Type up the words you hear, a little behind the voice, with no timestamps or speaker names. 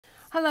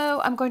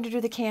Hello, I'm going to do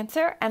the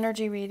Cancer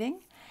energy reading,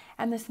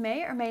 and this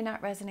may or may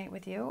not resonate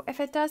with you. If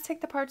it does,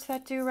 take the parts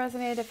that do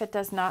resonate. If it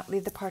does not,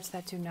 leave the parts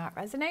that do not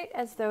resonate,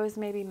 as those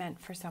may be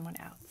meant for someone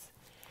else.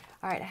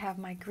 All right, I have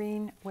my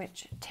Green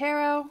Witch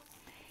Tarot,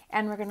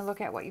 and we're going to look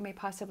at what you may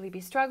possibly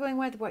be struggling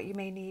with, what you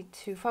may need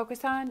to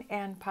focus on,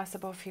 and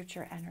possible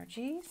future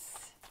energies.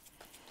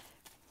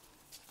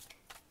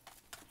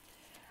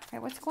 All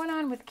right, what's going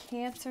on with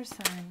Cancer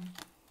sign?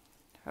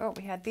 Oh,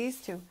 we had these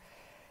two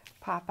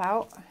pop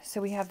out. So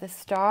we have the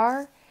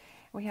Star,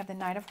 we have the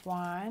Knight of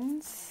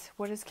Wands.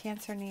 What does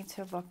Cancer need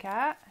to look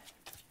at?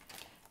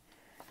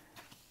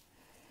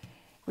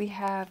 We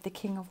have the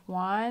King of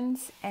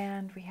Wands,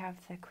 and we have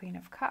the Queen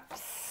of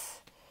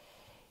Cups.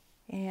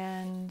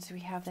 And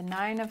we have the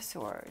Nine of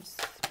Swords.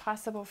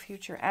 Possible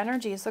future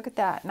energies. Look at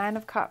that, Nine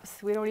of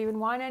Cups. We don't even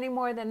want any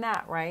more than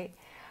that, right?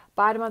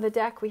 Bottom of the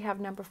deck, we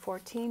have number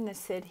 14, the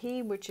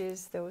Siddhi, which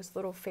is those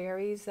little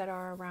fairies that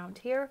are around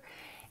here.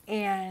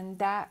 And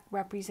that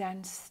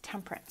represents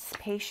temperance,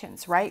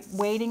 patience, right?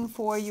 Waiting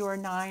for your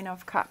Nine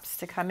of Cups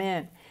to come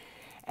in.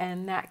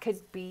 And that could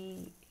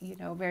be, you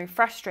know, very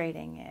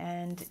frustrating.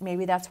 And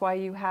maybe that's why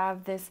you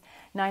have this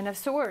Nine of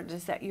Swords,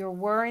 is that you're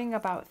worrying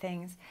about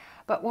things.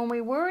 But when we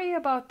worry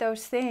about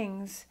those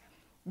things,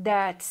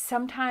 that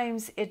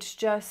sometimes it's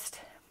just,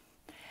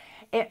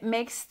 it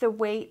makes the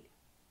wait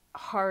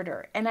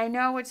harder. And I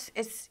know it's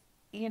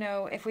you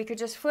know, if we could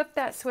just flip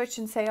that switch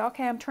and say,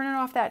 okay, I'm turning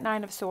off that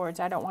Nine of Swords.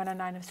 I don't want a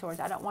Nine of Swords.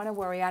 I don't want to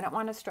worry. I don't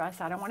want to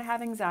stress. I don't want to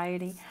have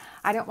anxiety.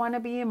 I don't want to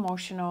be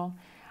emotional.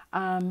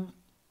 I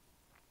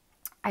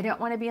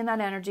don't want to be in that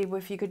energy.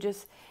 If you could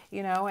just,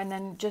 you know, and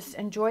then just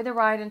enjoy the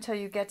ride until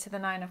you get to the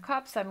Nine of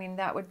Cups. I mean,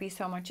 that would be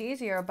so much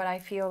easier. But I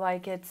feel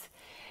like it's,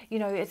 you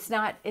know,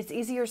 it's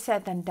easier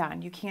said than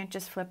done. You can't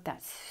just flip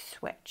that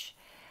switch.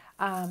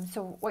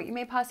 So what you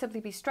may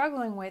possibly be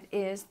struggling with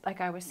is, like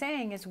I was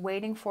saying, is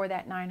waiting for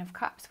that Nine of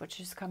Cups, which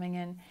is coming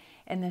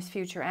in this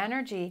future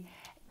energy.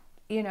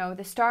 You know,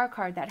 the Star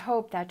card, that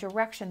hope, that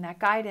direction, that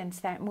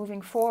guidance, that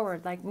moving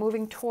forward, like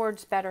moving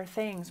towards better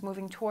things,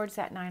 moving towards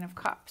that Nine of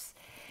Cups.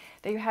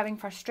 That you're having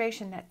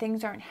frustration, that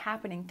things aren't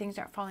happening, things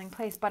aren't falling in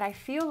place. But I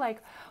feel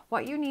like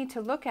what you need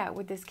to look at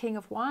with this King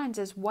of Wands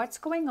is what's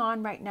going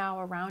on right now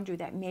around you,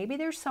 that maybe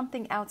there's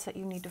something else that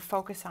you need to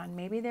focus on.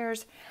 Maybe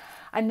there's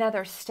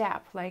another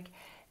step.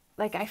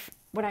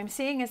 What I'm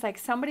seeing is like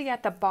somebody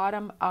at the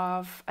bottom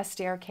of a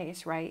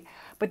staircase, right?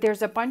 But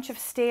there's a bunch of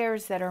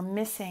stairs that are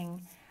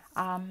missing.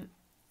 And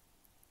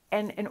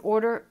in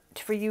order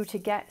for you to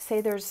get, say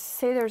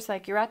there's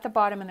like, you're at the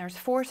bottom and there's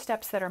 4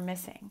 steps that are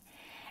missing.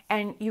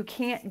 And you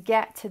can't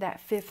get to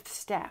that 5th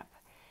step.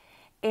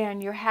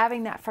 And you're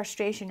having that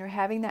frustration. You're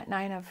having that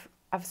Nine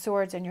of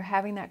Swords, and you're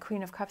having that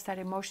Queen of Cups, that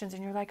emotions.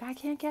 And you're like, I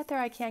can't get there.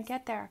 I can't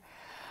get there.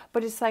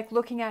 But it's like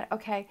looking at,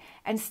 okay,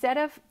 instead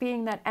of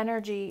being that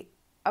energy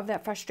of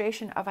that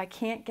frustration of I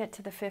can't get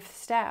to the 5th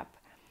step,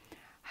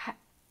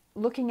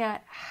 looking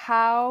at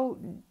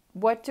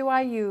what do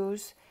I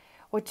use?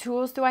 What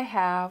tools do I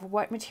have?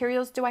 What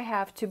materials do I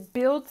have to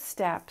build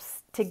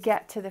steps to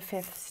get to the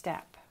 5th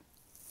step?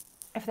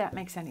 If that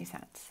makes any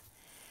sense.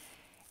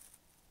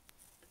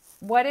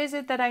 What is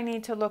it that I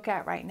need to look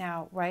at right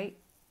now, right?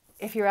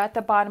 If you're at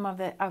the bottom of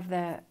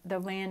the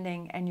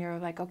landing and you're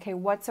like, okay,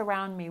 what's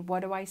around me? What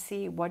do I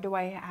see? What do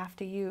I have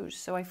to use?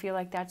 So I feel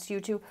like that's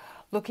you too,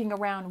 looking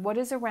around. What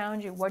is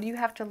around you? What do you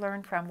have to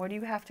learn from? What do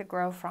you have to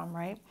grow from,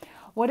 right?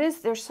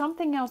 There's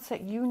something else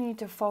that you need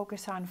to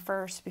focus on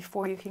first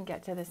before you can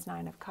get to this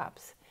Nine of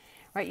Cups,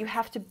 right? You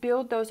have to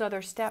build those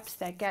other steps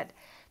that get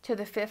to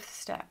the 5th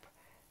step.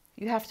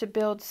 You have to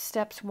build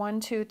steps 1,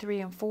 2, 3,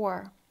 and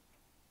 4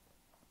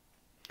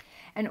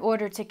 in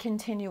order to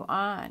continue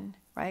on,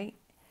 right?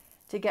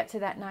 To get to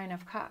that Nine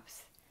of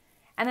Cups.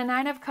 And the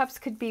Nine of Cups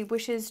could be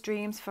wishes,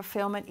 dreams,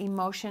 fulfillment,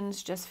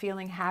 emotions, just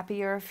feeling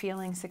happier,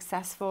 feeling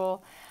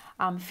successful,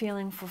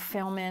 feeling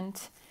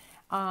fulfillment.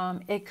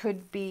 It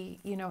could be,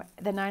 you know,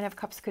 the Nine of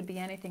Cups could be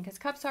anything, because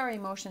cups are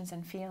emotions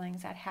and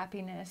feelings, that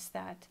happiness,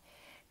 that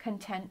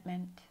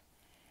contentment.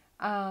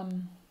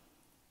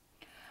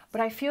 But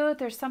I feel that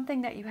there's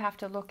something that you have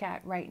to look at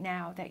right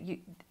now, that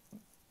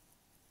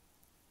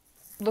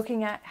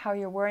looking at how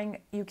you're worrying,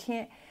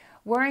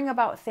 worrying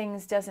about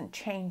things doesn't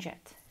change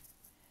it.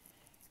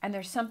 And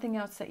there's something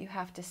else that you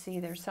have to see.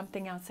 There's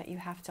something else that you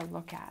have to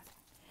look at.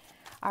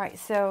 All right,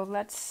 so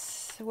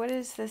what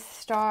is this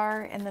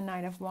Star and the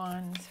Knight of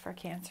Wands for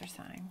Cancer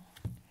sign?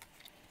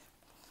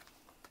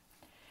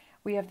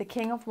 We have the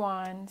King of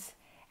Wands,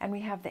 and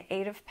we have the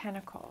Eight of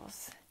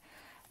Pentacles.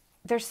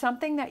 There's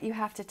something that you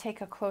have to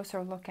take a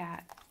closer look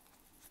at.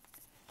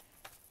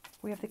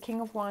 We have the King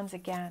of Wands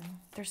again.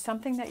 There's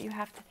something that you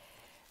have to,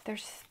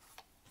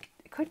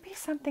 it could be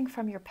something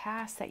from your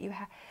past that you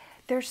have.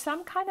 There's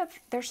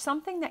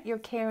something that you're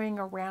carrying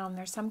around.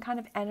 There's some kind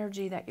of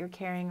energy that you're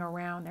carrying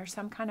around. There's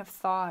some kind of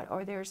thought,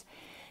 or there's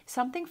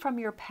something from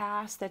your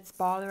past that's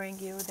bothering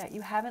you that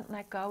you haven't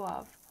let go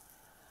of.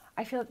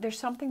 I feel there's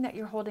something that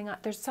you're holding on.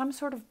 There's some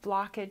sort of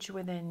blockage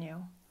within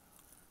you.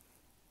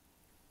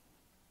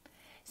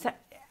 So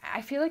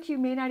I feel like you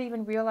may not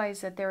even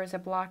realize that there is a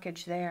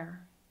blockage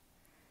there.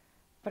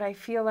 But I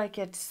feel like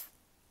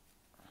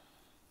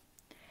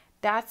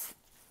that's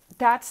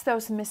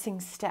those missing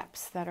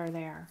steps that are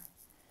there,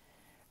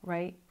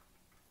 right?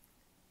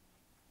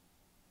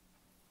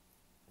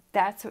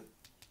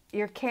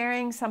 You're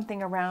carrying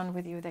something around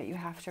with you that you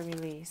have to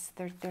release.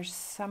 There's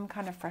some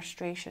kind of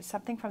frustration,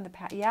 something from the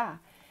past. Yeah,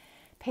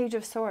 Page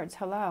of Swords,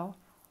 hello.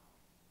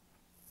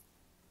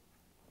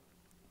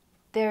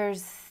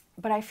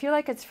 But I feel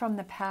like it's from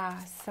the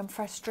past, some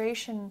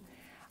frustration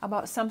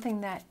about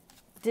something that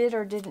did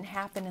or didn't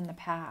happen in the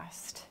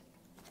past,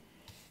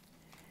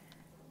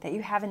 that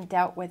you haven't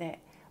dealt with it,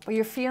 but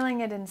you're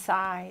feeling it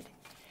inside,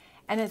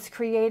 and it's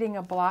creating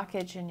a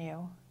blockage in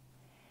you.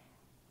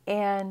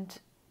 And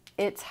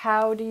it's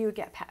how do you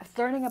get past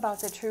learning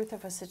about the truth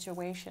of a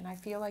situation. I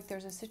feel like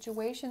there's a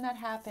situation that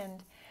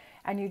happened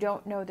and you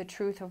don't know the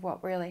truth of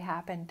what really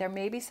happened. There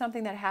may be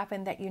something that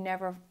happened that you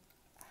never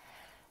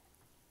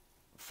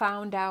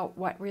found out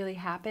what really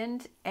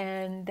happened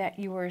and that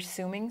you were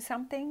assuming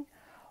something,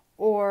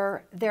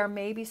 or there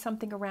may be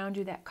something around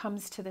you that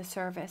comes to the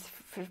surface,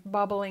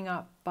 bubbling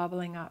up.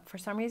 For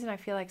some reason, I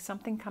feel like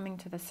something coming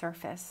to the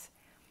surface.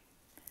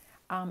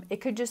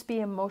 It could just be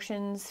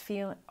emotions,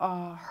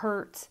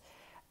 hurt.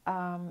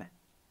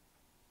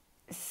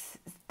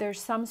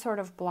 There's some sort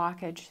of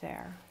blockage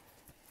there.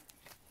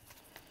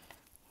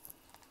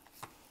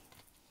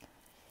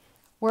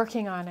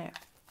 Working on it.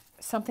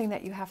 Something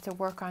that you have to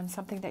work on,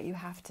 something that you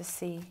have to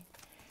see,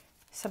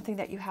 something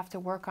that you have to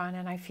work on.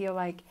 And I feel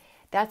like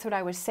that's what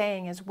I was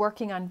saying, is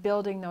working on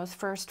building those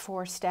first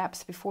 4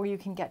 steps before you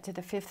can get to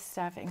the 5th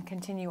step and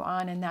continue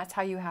on. And that's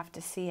how you have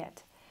to see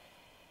it.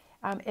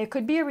 It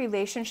could be a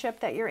relationship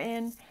that you're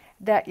in,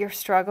 that you're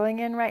struggling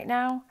in right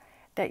now,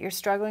 that you're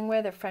struggling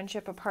with, a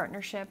friendship, a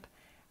partnership,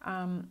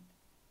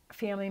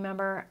 family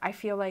member. I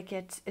feel like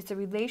it's a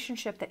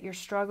relationship that you're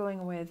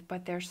struggling with,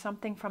 but there's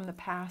something from the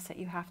past that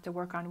you have to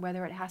work on.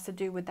 Whether it has to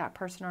do with that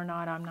person or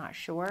not, I'm not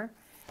sure.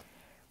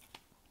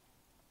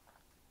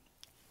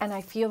 And I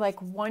feel like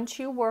once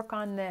you work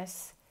on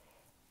this,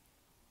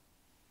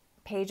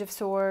 Page of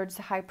Swords,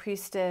 the High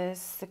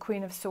Priestess, the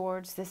Queen of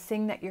Swords, this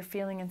thing that you're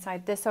feeling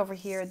inside, this over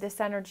here,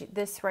 this energy,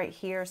 this right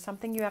here,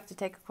 something you have to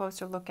take a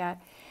closer look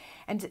at.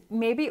 And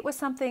maybe it was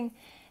something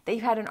that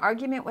you had an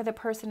argument with a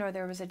person, or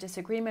there was a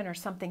disagreement, or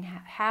something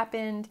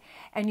happened,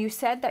 and you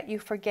said that you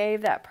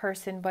forgave that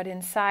person, but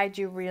inside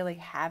you really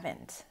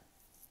haven't.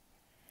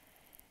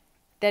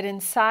 That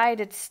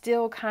inside it's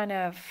still kind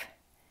of,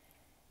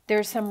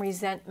 there's some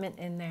resentment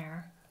in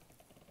there.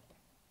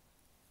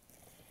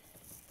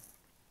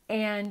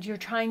 And you're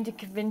trying to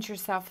convince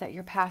yourself that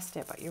you're past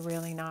it, but you're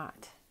really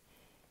not.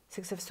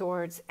 6 of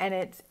Swords. And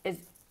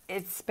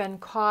it's been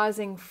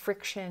causing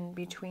friction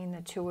between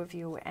the two of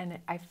you, and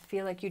I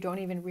feel like you don't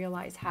even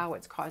realize how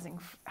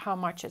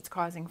much it's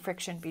causing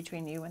friction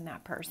between you and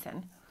that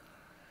person,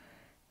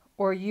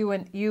 or you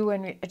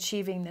and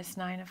achieving this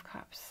 9 of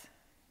Cups.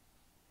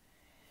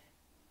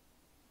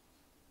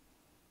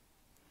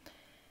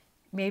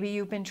 Maybe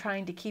you've been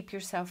trying to keep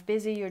yourself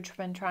busy. You've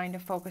been trying to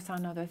focus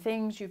on other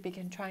things. You've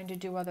been trying to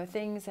do other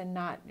things and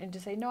to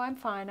say, no, I'm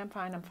fine.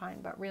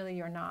 But really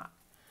you're not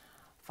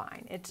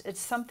fine. It's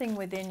something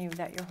within you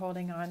that you're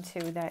holding on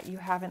to that you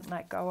haven't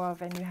let go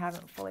of and you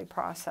haven't fully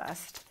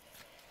processed.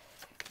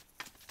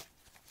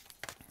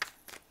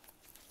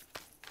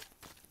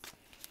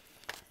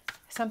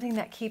 Something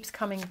that keeps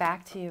coming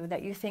back to you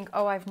that you think,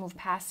 oh, I've moved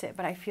past it.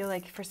 But I feel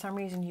like for some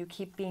reason you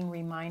keep being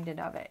reminded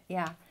of it.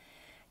 Yeah.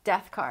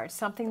 Death card,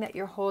 something that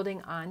you're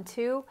holding on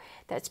to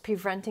that's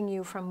preventing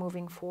you from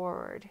moving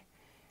forward.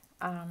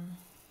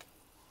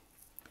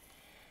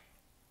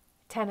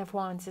 10 of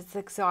Wands, it's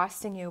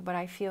exhausting you, but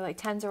I feel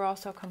like 10s are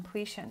also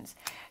completions.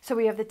 So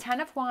we have the 10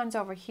 of Wands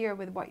over here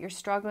with what you're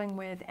struggling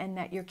with and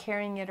that you're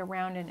carrying it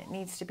around and it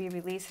needs to be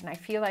released. And I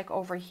feel like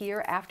over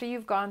here, after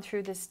you've gone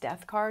through this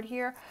death card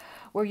here,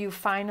 where you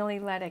finally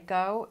let it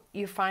go,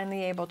 you're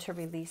finally able to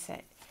release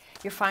it.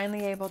 You're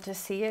finally able to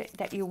see it,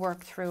 that you work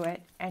through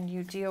it and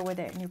you deal with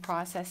it and you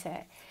process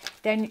it.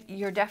 Then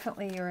you're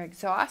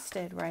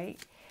exhausted, right?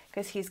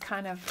 Because he's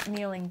kind of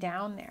kneeling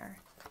down there.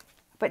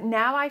 But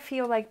now I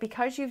feel like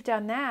because you've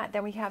done that,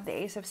 then we have the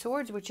Ace of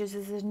Swords, which is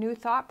a new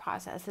thought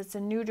process. It's a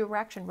new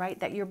direction, right?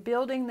 That you're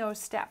building those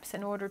steps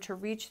in order to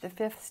reach the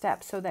 5th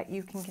step so that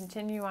you can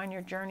continue on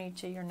your journey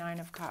to your 9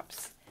 of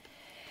Cups.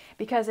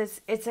 Because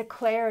it's a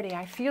clarity.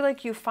 I feel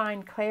like you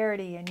find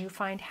clarity and you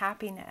find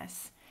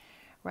happiness,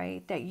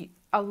 right?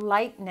 A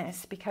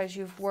lightness because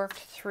you've worked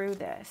through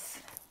this.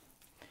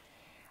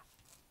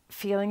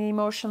 Feeling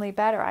emotionally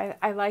better.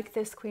 I like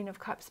this Queen of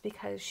Cups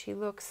because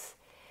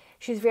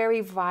she's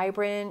very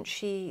vibrant.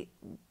 She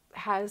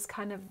has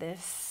kind of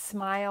this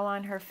smile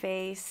on her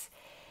face.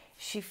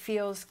 I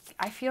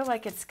feel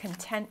like it's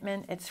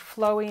contentment, it's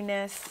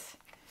flowiness.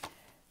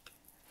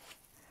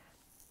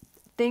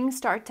 Things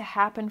start to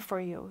happen for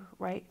you,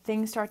 right?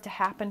 Things start to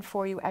happen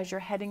for you as you're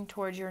heading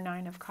towards your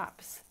 9 of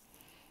Cups.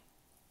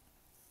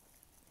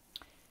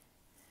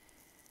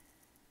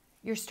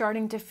 You're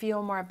starting to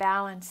feel more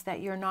balanced,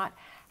 that you're not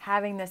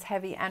having this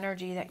heavy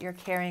energy that you're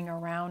carrying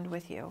around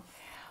with you.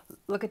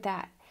 Look at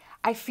that.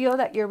 I feel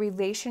that your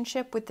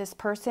relationship with this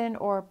person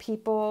or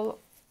people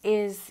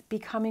is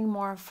becoming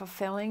more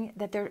fulfilling,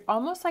 that they're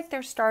almost like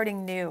they're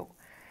starting new.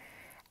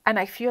 And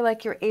I feel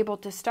like you're able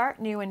to start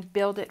new and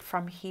build it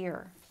from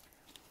here.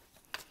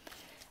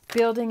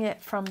 Building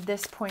it from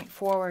this point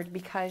forward,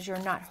 because you're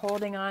not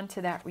holding on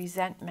to that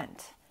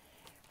resentment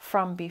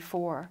from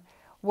before.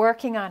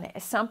 Working on it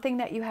is something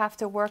that you have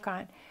to work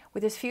on.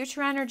 With this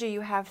future energy,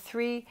 you have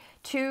three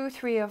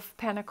of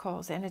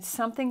Pentacles, and it's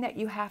something that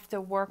you have to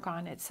work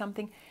on. It's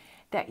something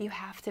that you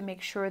have to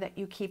make sure that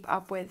you keep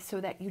up with,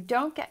 so that you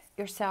don't get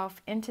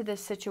yourself into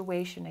this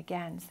situation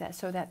again,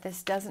 so that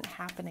this doesn't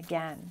happen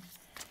again.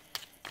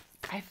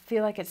 I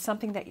feel like it's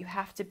something that you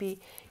have to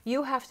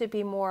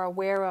be more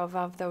aware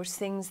of those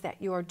things that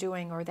you're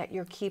doing, or that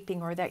you're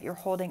keeping, or that you're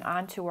holding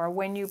on to, or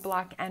when you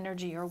block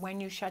energy, or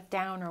when you shut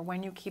down, or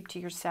when you keep to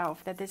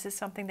yourself, that this is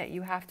something that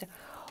you have to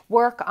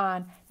work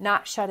on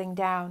not shutting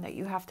down, that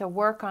you have to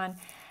work on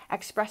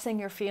expressing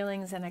your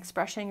feelings and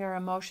expressing your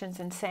emotions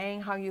and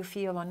saying how you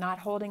feel, and not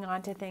holding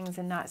on to things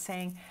and not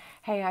saying,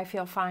 hey, I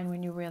feel fine,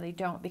 when you really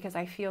don't, because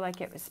I feel like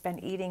it's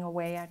been eating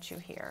away at you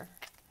here.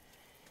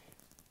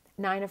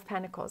 Nine of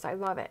Pentacles, I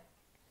love it.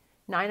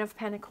 Nine of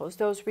Pentacles,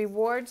 those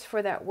rewards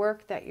for that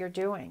work that you're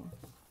doing,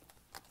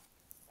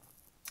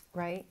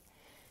 right?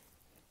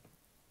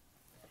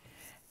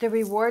 The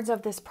rewards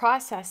of this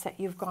process that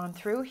you've gone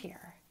through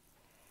here.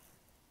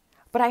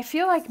 But I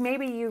feel like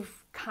maybe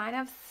you've kind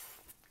of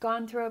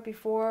gone through it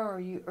before, or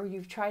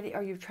you've tried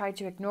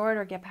to ignore it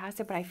or get past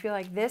it. But I feel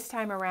like this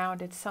time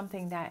around, it's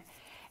something that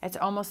it's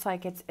almost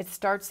like it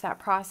starts that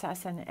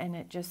process, and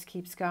it just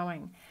keeps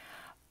going.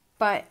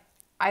 But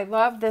I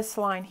love this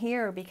line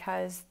here,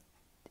 because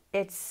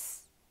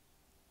it's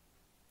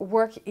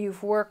work.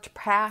 You've worked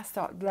past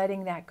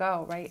letting that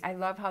go, right? I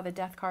love how the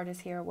Death card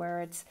is here,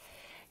 where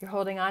you're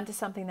holding on to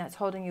something that's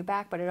holding you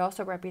back, but it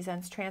also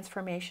represents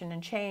transformation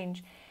and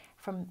change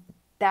from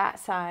that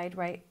side,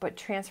 right? But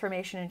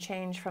transformation and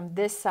change from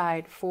this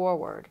side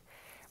forward,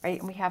 right?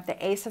 And we have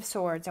the Ace of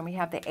Swords, and we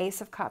have the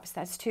Ace of Cups.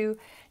 That's two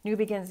new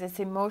beginnings. It's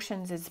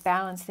emotions, it's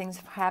balance, things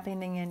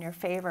happening in your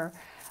favor,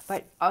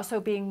 but also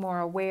being more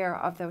aware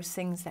of those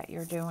things that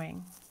you're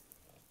doing.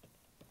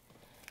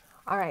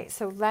 All right,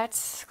 so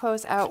let's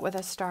close out with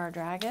a Star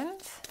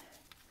Dragons.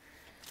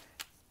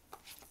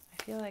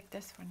 I feel like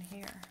this one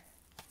here.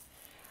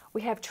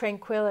 We have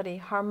tranquility,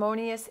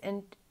 harmonious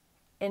in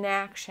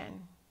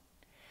action,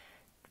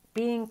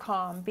 being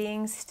calm,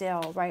 being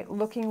still, right?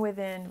 Looking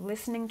within,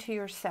 listening to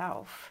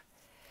yourself.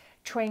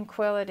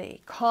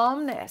 Tranquility,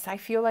 calmness. I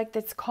feel like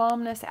that's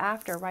calmness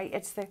after, right?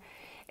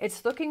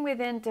 It's looking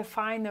within to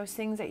find those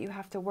things that you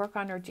have to work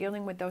on, or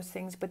dealing with those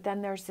things. But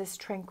then there's this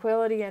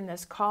tranquility and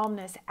this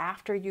calmness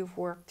after you've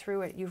worked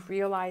through it. You've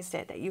realized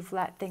it, that you've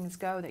let things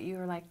go, that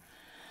you're like,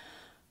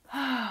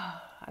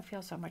 oh, I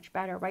feel so much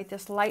better, right?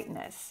 This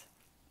lightness.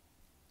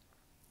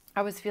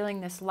 I was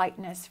feeling this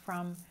lightness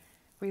from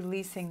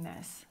releasing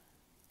this.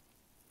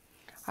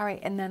 All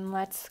right, and then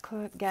let's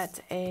get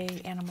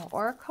a animal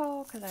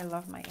oracle, because I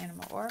love my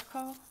animal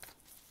oracle.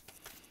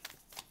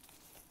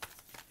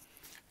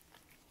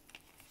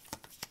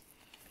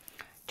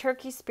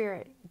 Turkey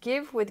spirit,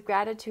 give with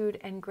gratitude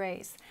and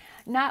grace.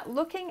 Not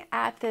looking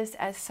at this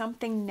as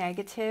something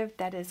negative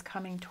that is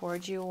coming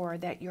towards you, or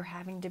that you're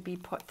having to be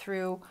put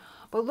through,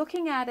 but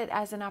looking at it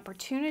as an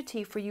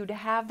opportunity for you to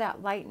have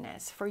that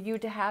lightness, for you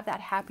to have that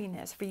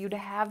happiness, for you to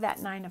have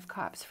that Nine of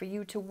Cups, for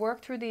you to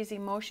work through these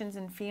emotions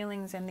and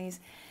feelings and these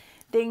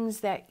things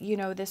that, you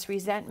know, this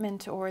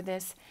resentment or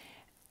this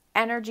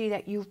energy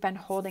that you've been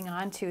holding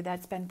on to,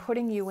 that's been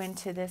putting you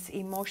into this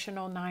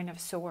emotional Nine of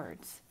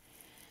Swords.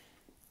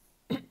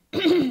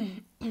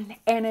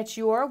 And it's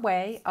your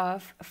way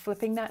of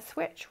flipping that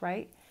switch,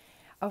 right?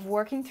 Of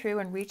working through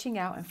and reaching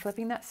out and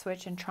flipping that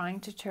switch and trying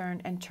to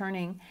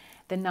turning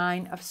the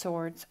Nine of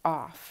Swords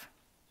off.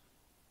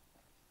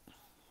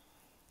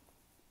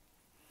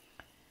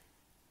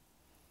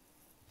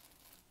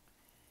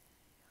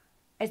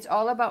 It's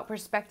all about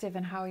perspective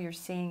and how you're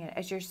seeing it.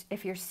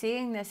 If you're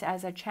seeing this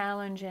as a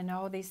challenge, and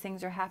oh, these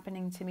things are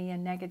happening to me,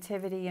 and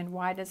negativity, and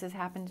why does this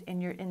happen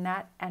in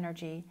that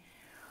energy,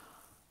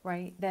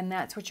 right? Then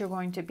that's what you're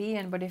going to be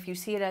in. But if you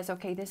see it as,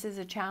 okay, this is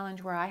a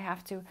challenge where I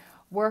have to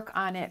work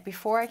on it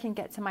before I can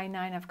get to my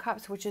Nine of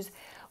Cups, which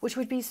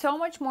would be so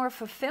much more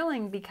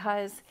fulfilling,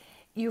 because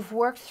you've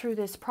worked through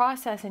this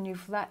process and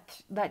you've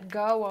let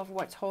go of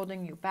what's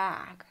holding you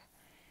back.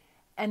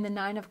 And the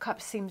Nine of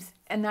Cups seems,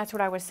 and that's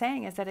what I was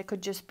saying, is that it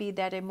could just be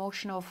that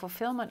emotional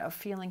fulfillment of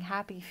feeling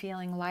happy,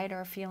 feeling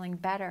lighter, feeling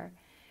better,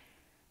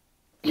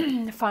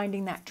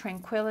 finding that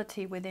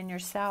tranquility within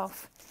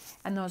yourself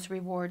and those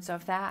rewards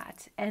of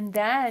that. And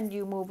then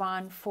you move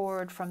on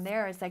forward from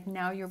there. It's like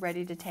now you're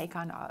ready to take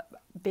on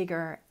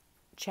bigger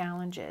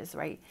challenges,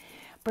 right?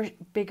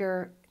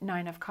 Bigger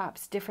Nine of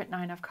Cups, different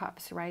Nine of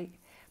Cups, right?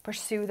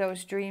 Pursue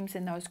those dreams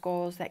and those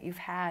goals that you've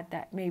had,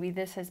 that maybe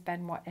this has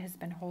been what has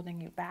been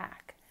holding you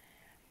back.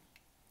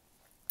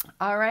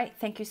 All right.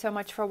 Thank you so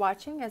much for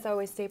watching. As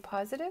always, stay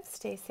positive,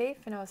 stay safe,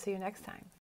 and I'll see you next time.